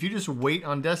 If you just wait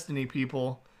on Destiny,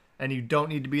 people, and you don't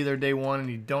need to be there day one and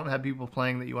you don't have people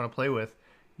playing that you want to play with,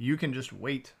 you can just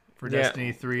wait for Yeah.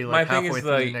 Destiny 3 My like thing halfway is,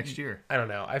 through like, next year. I don't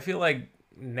know. I feel like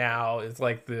now is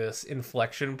like this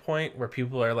inflection point where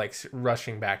people are like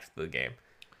rushing back to the game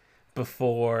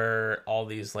before all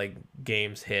these like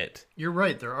games hit. You're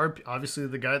right. There are obviously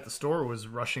the guy at the store was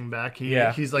rushing back.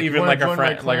 Yeah, He's like, even "You wanna like a join my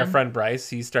friend, like a clan?" friend Bryce,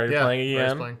 he started Yeah, playing Bryce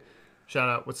again. playing. Shout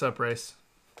out. What's up, Bryce?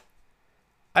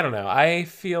 I don't know. I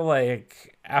feel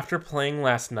like after playing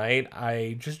last night,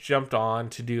 I just jumped on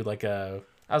to do like a.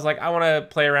 I was like, I want to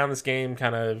play around this game,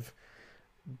 kind of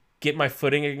get my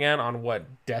footing again on what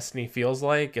Destiny feels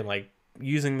like, and like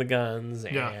using the guns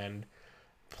Yeah. and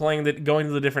going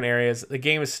to the different areas. The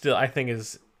game is still, I think,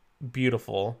 is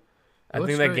beautiful. I looks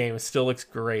think that great. game still looks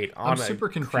great on super a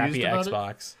confused crappy about it.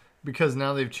 Xbox. Because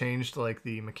now they've changed like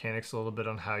the mechanics a little bit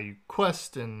on how you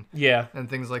quest and Yeah.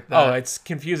 things like Oh, that. it's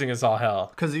confusing as all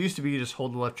hell. Because it used to be you just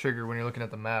hold the left trigger when you're looking at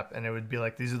the map, and it would be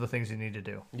like, these are the things you need to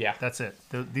do. Yeah. That's it.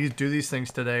 Do these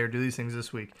things today or do these things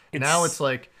this week. It's- Now it's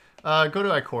like, go to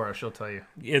Ikora, she'll tell you.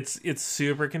 It's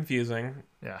super confusing.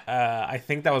 Yeah. I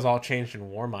think that was all changed in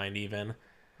Warmind even.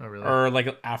 Oh, really? Or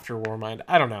like after Warmind.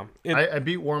 I don't know. I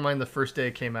beat Warmind the first day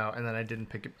it came out, and then I didn't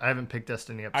pick it. I haven't picked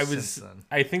Destiny up since then.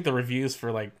 I think the reviews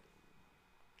for like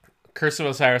Curse of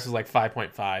Osiris was like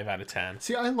 5.5 out of 10.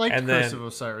 See, I liked And Curse then- of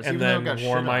Osiris, And even though then it got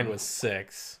shit on. Warmind was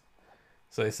 6.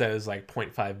 So they said it was like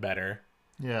 0.5 better.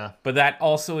 Yeah. But that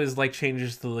also is like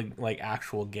changes the like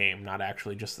actual game, not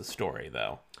actually just the story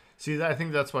though. See, I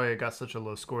think that's why it got such a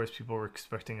low score, is people were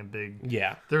expecting a big...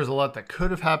 Yeah. There was a lot that could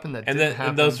have happened that And didn't then happen.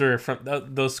 and those are from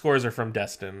those scores are from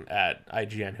Destin at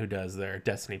IGN, who does their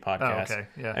Destiny podcast. Oh, okay,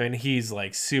 yeah. I mean, he's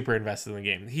like super invested in the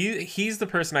game. He's the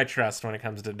person I trust when it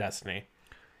comes to Destiny.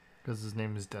 Because his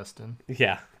name is Destin.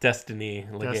 Yeah, Destiny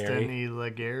Legary. Destiny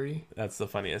Legary. That's the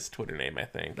funniest Twitter name, I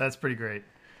think. That's pretty great.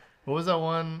 What was that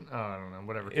one? Oh, I don't know.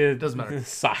 Whatever. It doesn't matter.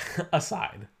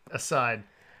 Aside. Aside.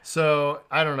 So,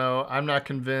 I don't know. I'm not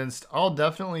convinced. I'll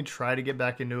definitely try to get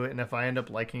back into it. And if I end up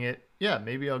liking it, yeah,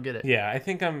 maybe I'll get it. Yeah, I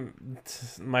think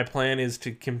my plan is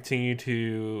to continue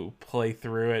to play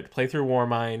through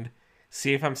Warmind,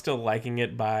 see if I'm still liking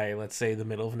it by, let's say, the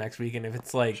middle of next week. And if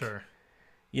it's like, Sure.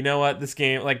 you know what, this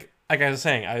game, like I was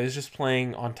saying, I was just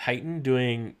playing on Titan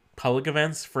doing public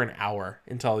events for an hour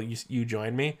until you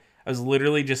joined me. I was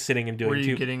literally just sitting and doing Were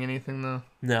you getting anything, though?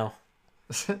 No.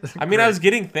 I mean, I was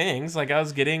getting things. Like, I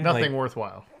was getting... Nothing like,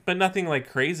 worthwhile. but nothing, like,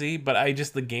 crazy. But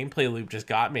the gameplay loop just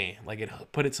got me. Like, it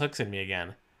put its hooks in me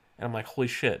again. And I'm like, holy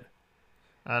shit.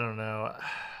 I don't know.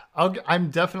 I'm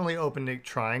definitely open to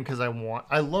trying because I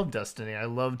love Destiny. I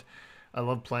loved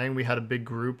playing. We had a big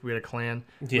group. We had a clan.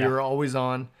 Yeah. We were always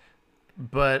on.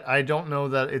 But I don't know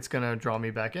that it's gonna draw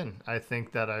me back in. I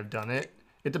think that I've done it.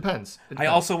 It depends. I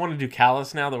also want to do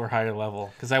Callus now that we're higher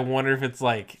level because I wonder if it's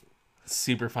like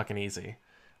super fucking easy.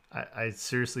 I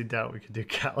seriously doubt we could do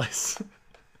Callus.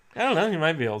 I don't know. You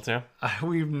might be able to.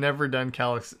 We've never done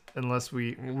Callus unless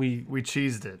we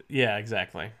cheesed it. Yeah,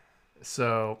 exactly.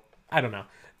 So I don't know.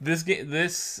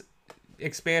 This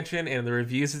expansion and the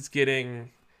reviews it's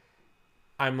getting,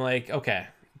 I'm like, okay,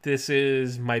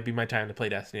 might be my time to play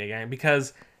Destiny again.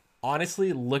 Because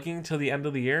honestly, looking till the end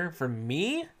of the year, for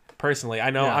me personally,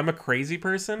 I know I'm a crazy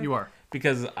person. You are.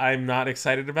 Because I'm not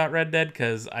excited about Red Dead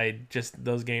because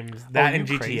those games and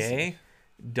GTA crazy.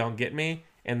 don't get me.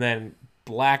 And then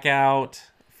Blackout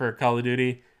for Call of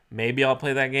Duty, maybe I'll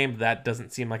play that game. But that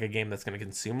doesn't seem like a game that's going to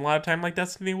consume a lot of time like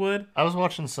Destiny would. I was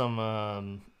watching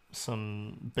some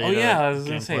beta. Oh yeah, I was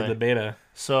going gameplay. to say the beta.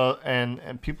 So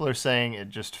and people are saying it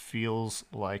just feels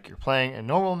like you're playing a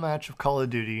normal match of Call of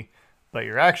Duty, but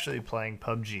you're actually playing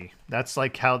PUBG. That's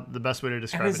like how the best way to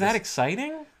describe And it is that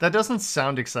exciting? That doesn't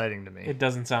sound exciting to me. It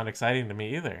doesn't sound exciting to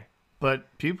me either.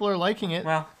 But people are liking it.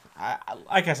 Well,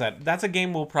 like I said, that's a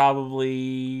game we'll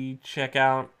probably check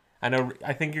out.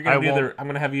 I think you're gonna I'm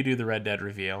gonna have you do the Red Dead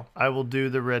review. I will do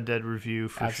the Red Dead review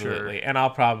for Absolutely. sure. And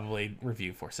I'll probably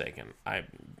review Forsaken. I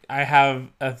have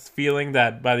a feeling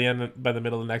that by the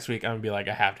middle of next week, I'm gonna be like,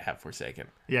 I have to have Forsaken.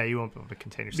 Yeah, you won't be able to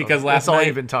contain yourself. Because that's all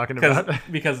you've been talking about.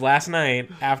 Because last night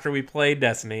after we played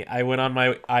Destiny, I went on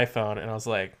my iPhone and I was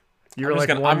like, you were I'm like,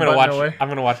 gonna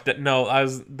watch. No, I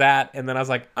was that, and then I was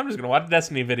like, I'm just gonna watch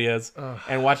Destiny videos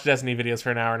and watch Destiny videos for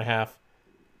an hour and a half.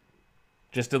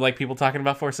 Just to like people talking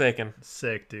about Forsaken.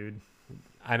 Sick, dude.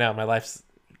 I know, my life's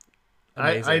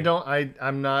amazing.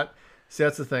 I'm not. See,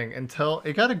 that's the thing. Until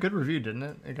it got a good review, didn't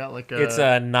it? It got like a. It's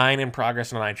a 9 in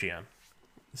progress on IGN.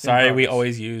 Sorry, we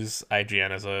always use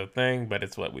IGN as a thing, but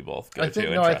it's what we both go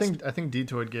to. I think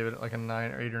Detoid gave it like a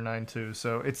 9 or 8 or 9 too.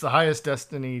 So it's the highest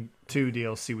Destiny 2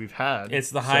 DLC we've had. It's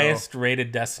the highest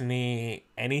rated Destiny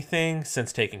anything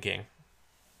since Taken King.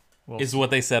 Well, is what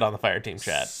they said on the Fireteam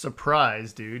chat.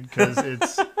 Surprise, dude, because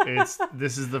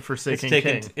this is the Forsaken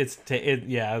King.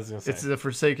 I was gonna say it's the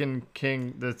Forsaken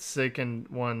King, the second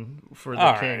one for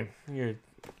the king. Right.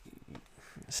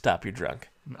 Stop, you're drunk.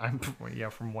 I'm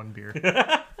from one beer.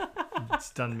 It's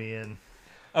done me in.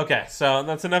 Okay, so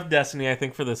that's enough Destiny, I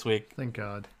think, for this week. Thank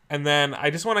God. And then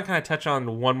I just want to kind of touch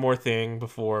on one more thing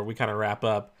before we kind of wrap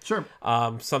up. Sure.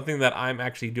 Something that I'm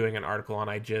actually doing an article on.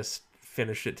 I just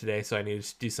finished it today, so I need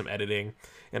to do some editing,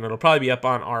 and it'll probably be up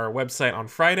on our website on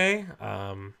Friday.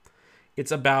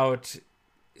 It's about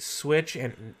Switch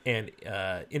and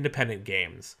independent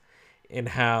games, and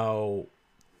how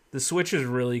the Switch has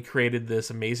really created this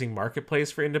amazing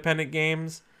marketplace for independent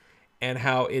games, and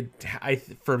how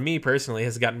for me personally,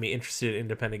 has gotten me interested in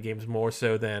independent games more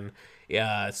so than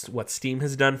what Steam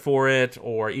has done for it,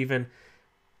 or even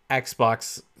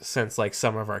Xbox since like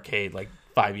Summer of Arcade like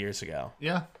 5 years ago.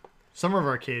 Yeah. Summer of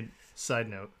Arcade, side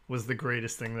note, was the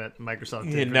greatest thing that Microsoft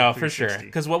did. For sure.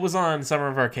 Because what was on Summer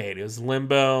of Arcade? It was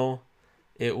Limbo.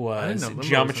 It was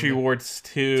Geometry Wars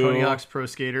 2. Tony Hawk's Pro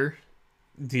Skater.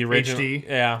 The original. HD.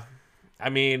 Yeah. I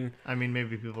mean,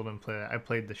 maybe people didn't play that. I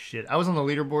played the shit. I was on the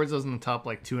leaderboards. I was in the top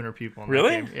like 200 people.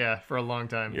 Really? That game. Yeah, for a long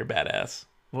time. You're badass.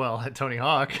 Well, at Tony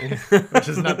Hawk, which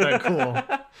is not that cool.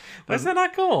 Why is that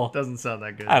not cool? Doesn't sound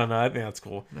that good. I don't know. I think that's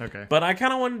cool. Okay. But I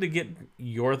kind of wanted to get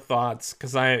your thoughts,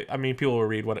 because I mean, people will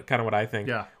read what I think.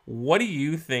 Yeah. What do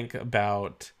you think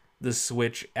about the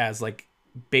Switch as like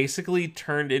basically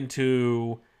turned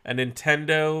into a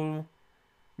Nintendo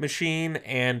machine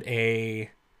and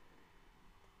a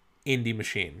indie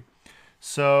machine?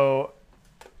 So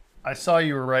I saw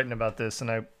you were writing about this,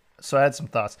 and I had some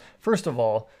thoughts. First of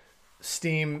all,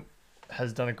 Steam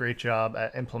has done a great job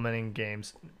at implementing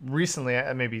games. Recently,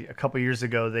 maybe a couple years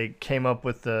ago, they came up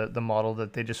with the model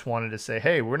that they just wanted to say,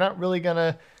 hey, we're not really going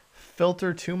to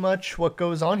filter too much what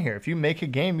goes on here. If you make a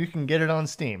game, you can get it on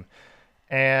Steam.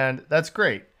 And that's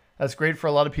great. That's great for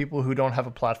a lot of people who don't have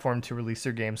a platform to release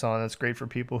their games on. That's great for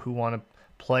people who want to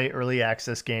play early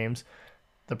access games.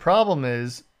 The problem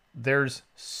is there's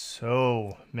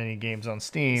so many games on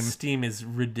Steam. Steam is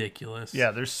ridiculous.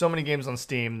 Yeah, there's so many games on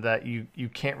Steam that you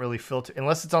can't really filter.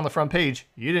 Unless it's on the front page,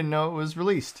 you didn't know it was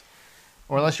released.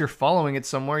 Or unless you're following it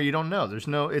somewhere, you don't know.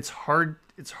 It's hard.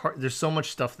 There's so much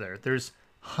stuff there. There's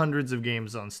hundreds of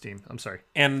games on Steam. I'm sorry.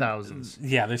 And thousands.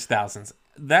 Yeah, there's thousands.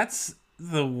 That's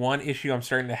the one issue I'm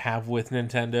starting to have with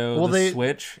Nintendo, Well, the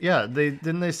Switch. Yeah,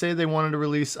 they say they wanted to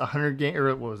release 100 game, or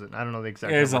what was it? I don't know the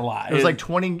exact. There's number. a lot. It was like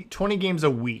 20 games a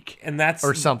week, And that's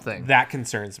or something. that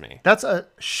concerns me. That's a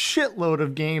shitload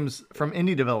of games from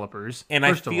indie developers. And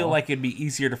I first of feel all. like it'd be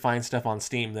easier to find stuff on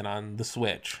Steam than on the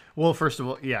Switch. Well, first of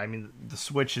all, yeah, I mean the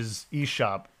Switch's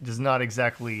eShop does not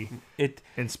exactly It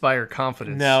inspire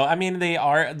confidence. No, I mean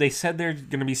they said they're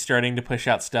going to be starting to push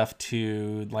out stuff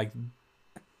to like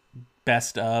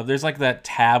best of. There's like that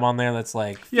tab on there that's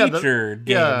like featured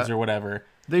games or whatever.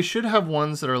 They should have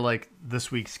ones that are like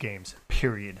this week's games.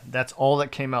 Period. That's all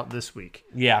that came out this week.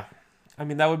 Yeah. I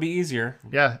mean that would be easier.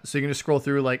 Yeah, so you can just scroll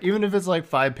through, like, even if it's like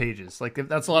 5 pages, like if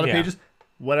that's a lot of pages,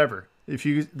 whatever. If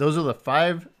you those are the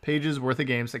 5 pages worth of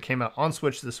games that came out on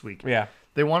Switch this week. Yeah.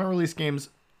 They want to release games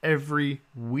every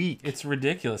week. It's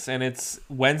ridiculous, and it's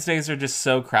Wednesdays are just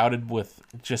so crowded with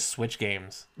just Switch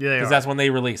games. Yeah, because that's when they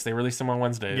release. They release them on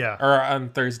Wednesdays. Yeah, or on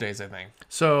Thursdays, I think.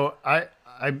 So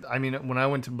I mean, when I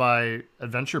went to buy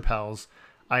Adventure Pals,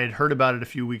 I had heard about it a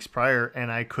few weeks prior,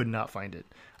 and I could not find it.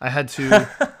 I had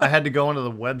to go onto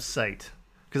the website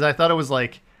because I thought it was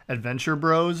like Adventure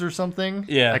Bros or something.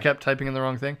 Yeah. I kept typing in the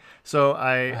wrong thing. So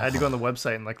I had to go on the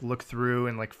website and like look through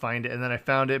and like find it. And then I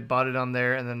found it, bought it on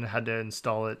there, and then had to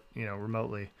install it,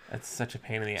 remotely. That's such a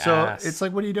pain in the So ass. it's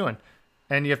like, what are you doing?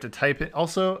 And you have to type it.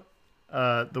 Also,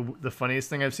 the funniest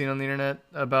thing I've seen on the internet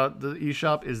about the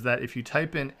eShop is that if you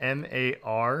type in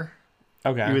MAR,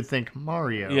 okay. you would think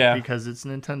Mario. Yeah. Because it's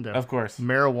Nintendo. Of course.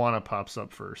 Marijuana pops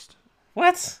up first.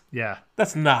 What? Yeah.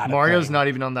 That's not Mario's a thing. not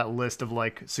even on that list of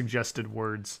like suggested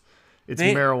words. It's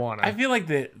They- marijuana. I feel like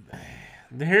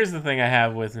here's the thing I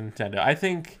have with Nintendo. I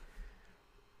think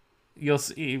you'll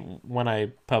see when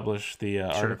I publish the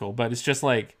article, but it's just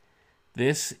like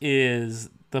this is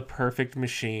the perfect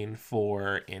machine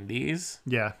for indies.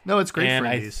 Yeah. No, it's great And for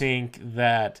I indies. think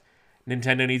that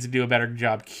Nintendo needs to do a better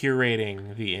job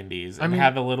curating the indies and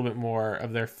have a little bit more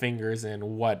of their fingers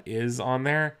in what is on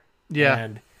there. Yeah.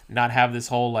 And not have this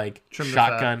whole like Trim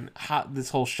the this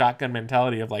whole shotgun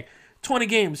mentality of like 20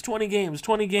 games.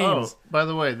 Oh, by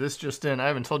the way, this just in. I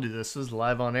haven't told you this. This is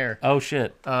live on air. Oh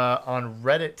shit. On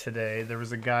Reddit today, there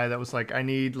was a guy that was like, I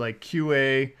need like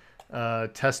QA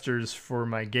testers for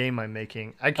my game I'm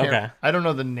making. I can't. Okay. I don't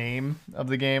know the name of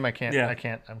the game. I can't. Yeah. I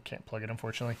can't plug it,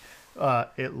 unfortunately.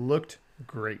 It looked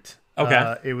great.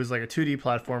 Okay. It was like a 2D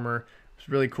platformer. It was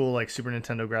really cool, like Super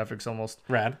Nintendo graphics almost.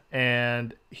 Rad.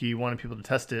 And he wanted people to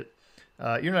test it.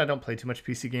 I don't play too much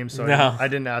PC games, so No. I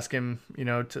didn't ask him,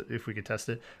 if we could test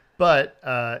it.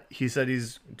 But he said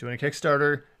he's doing a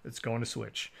Kickstarter. It's going to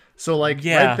Switch. So like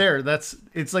right there,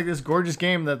 it's like this gorgeous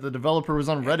game that the developer was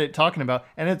on Reddit talking about,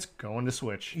 and it's going to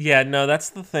Switch. Yeah, no, that's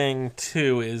the thing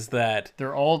too, is that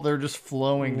They're just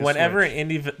flowing to whenever Switch. an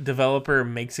indie developer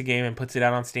makes a game and puts it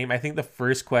out on Steam, I think the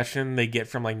first question they get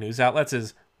from like news outlets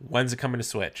is, when's it coming to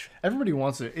Switch? Everybody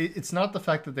wants it. It's not the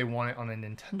fact that they want it on a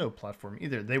Nintendo platform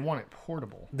either. They want it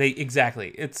portable.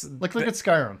 Exactly. It's Like look at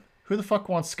Skyrim. Who the fuck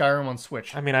wants Skyrim on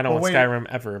Switch? I mean, I don't want Skyrim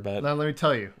ever, but Now let me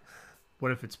tell you,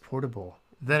 what if it's portable?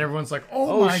 Then everyone's like,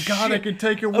 "Oh my god, I shit. can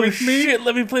take it oh with me." shit,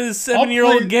 let me play this I'll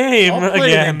 7-year-old game I'll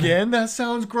play again. it again. That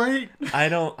sounds great.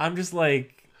 I'm just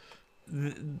like,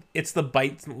 it's the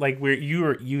bite, like where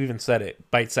you even said it,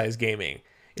 bite-sized gaming.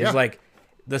 It's Yeah. like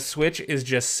the Switch is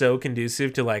just so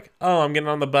conducive to like, oh, I'm getting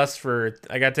on the bus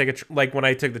I got to take like when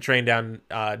I took the train down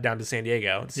to San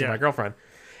Diego to see my girlfriend.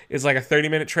 It's like a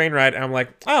 30-minute train ride, and I'm like,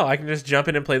 oh, I can just jump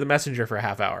in and play the Messenger for a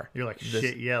half hour. You're like,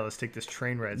 shit, yeah, let's take this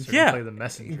train ride so we Yeah. can play the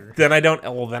Messenger. Then I don't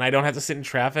have to sit in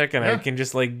traffic, and I can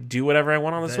just like do whatever I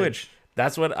want on the Switch.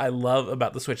 That's what I love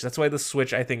about the Switch. That's why the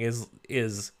Switch, I think,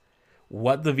 is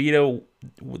what the Vita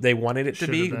they wanted it to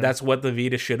Should've be. been. That's what the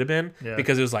Vita should have been,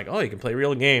 because it was like, oh, you can play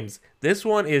real games. This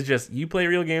one is just you play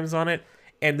real games on it,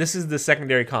 and this is the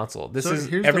secondary console. This So is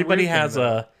here's the everybody weird thing has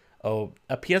a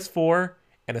PS4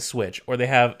 and a Switch, or they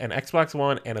have an Xbox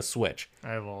One and a Switch. I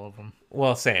have all of them.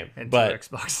 Well, same, And but 2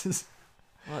 Xboxes.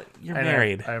 well, you're And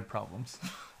married. I have problems.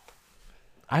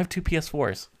 I have 2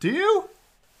 PS4s. Do you?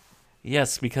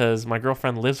 Yes, because my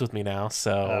girlfriend lives with me now,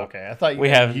 so Okay, I thought We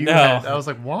have no. I was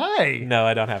like, why? no,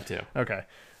 I don't have to. Okay.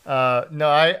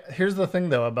 No, here's the thing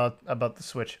though about the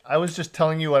Switch. I was just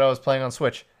telling you what I was playing on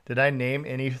Switch. Did I name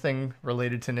anything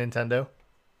related to Nintendo?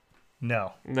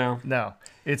 No. No.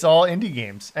 It's all indie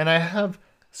games. And I've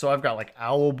got like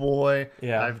Owlboy.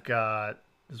 Yeah. I've got,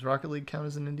 does Rocket League count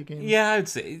as an indie game? Yeah, I'd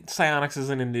say Psyonix is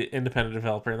an independent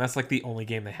developer, and that's like the only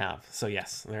game they have. So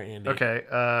yes, they're indie. Okay.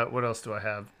 What else do I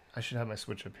have? I should have my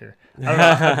Switch up here. I don't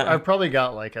know. I've probably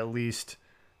got like at least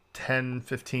 10,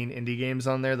 15 indie games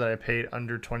on there that I paid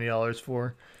under $20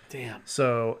 for. Damn.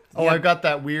 So, Yeah. I got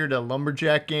that weird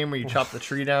lumberjack game where you chop the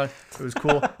tree down. It was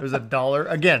cool. It was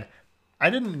 $1. Again, I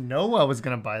didn't know I was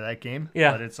going to buy that game,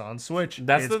 Yeah. but it's on Switch.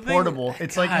 That's it's the thing. portable.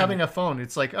 It's like God. having a phone.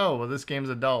 It's like, oh, well, this game's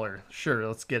 $1. Sure,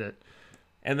 let's get it.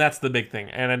 And that's the big thing.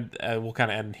 And we'll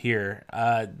kind of end here.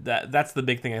 That's the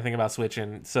big thing I think about Switch.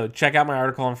 And so check out my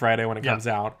article on Friday when it comes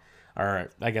out. Or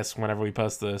I guess whenever we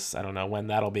post this. I don't know when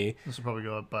that'll be. This will probably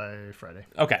go up by Friday.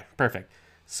 Okay, perfect.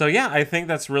 So yeah, I think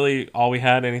that's really all we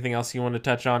had. Anything else you want to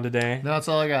touch on today? No, that's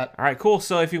all I got. All right, cool.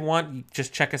 So if you want,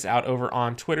 just check us out over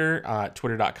on Twitter,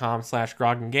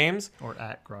 twitter.com/GroggenGames. Or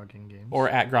at Groggen Games. Or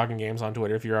at Groggen Games on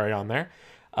Twitter if you're already on there.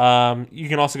 You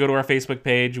can also go to our Facebook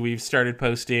page. We've started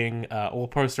posting, we'll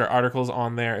post our articles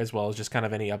on there as well as just kind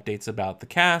of any updates about the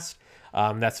cast.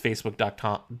 That's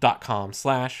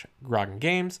facebook.com/Groggen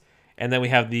Games. And then we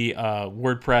have the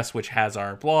WordPress, which has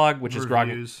our blog, which is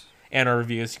Groggen, and our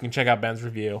reviews. You can check out Ben's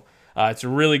review. It's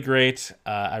really great.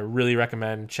 I really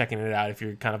recommend checking it out if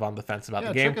you're kind of on the fence about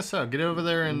the game. Check us out. Get over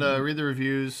there and read the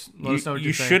reviews. Let us know what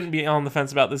you think. Shouldn't be on the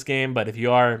fence about this game, but if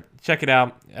you are, check it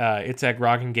out. It's at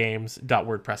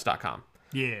groggengames.wordpress.com.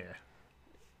 Yeah.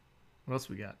 What else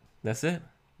we got? That's it.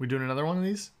 We doing another one of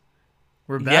these?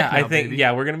 We're back now, I think baby.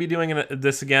 we're gonna be doing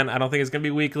this again. I don't think it's gonna be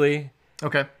weekly.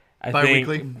 Okay. I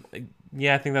Bi-weekly? think,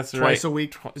 yeah, I think that's right. Twice a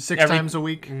week? Six times a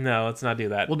week? No, let's not do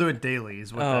that. We'll do it daily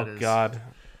is what that is. Oh God,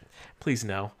 please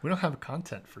no. We don't have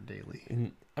content for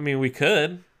daily. I mean, we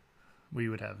could. We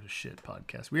would have a shit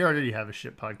podcast. We already have a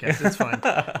shit podcast. It's fine.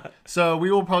 So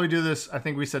we will probably do this, I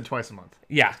think we said twice a month.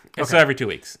 Yeah. Okay. So every 2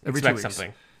 weeks. Every 2 Expect weeks.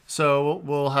 something. So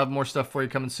we'll have more stuff for you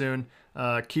coming soon.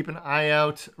 Keep an eye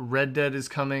out. Red Dead is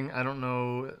coming. I don't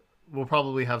know. We'll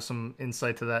probably have some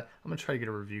insight to that. I'm going to try to get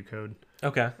a review code.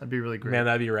 Okay. That'd be really great. Man,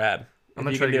 that'd be rad. I'm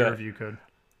going to try to get a review code.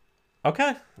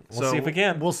 Okay. We'll see if we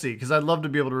can. We'll see, because I'd love to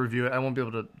be able to review it. I won't be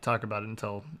able to talk about it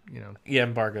until, Yeah,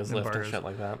 embargoes lift and shit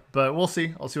like that. But we'll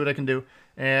see. I'll see what I can do.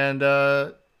 And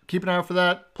keep an eye out for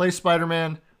that. Play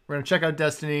Spider-Man. We're going to check out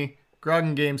Destiny.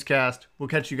 Groggen Games Cast. We'll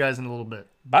catch you guys in a little bit.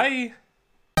 Bye.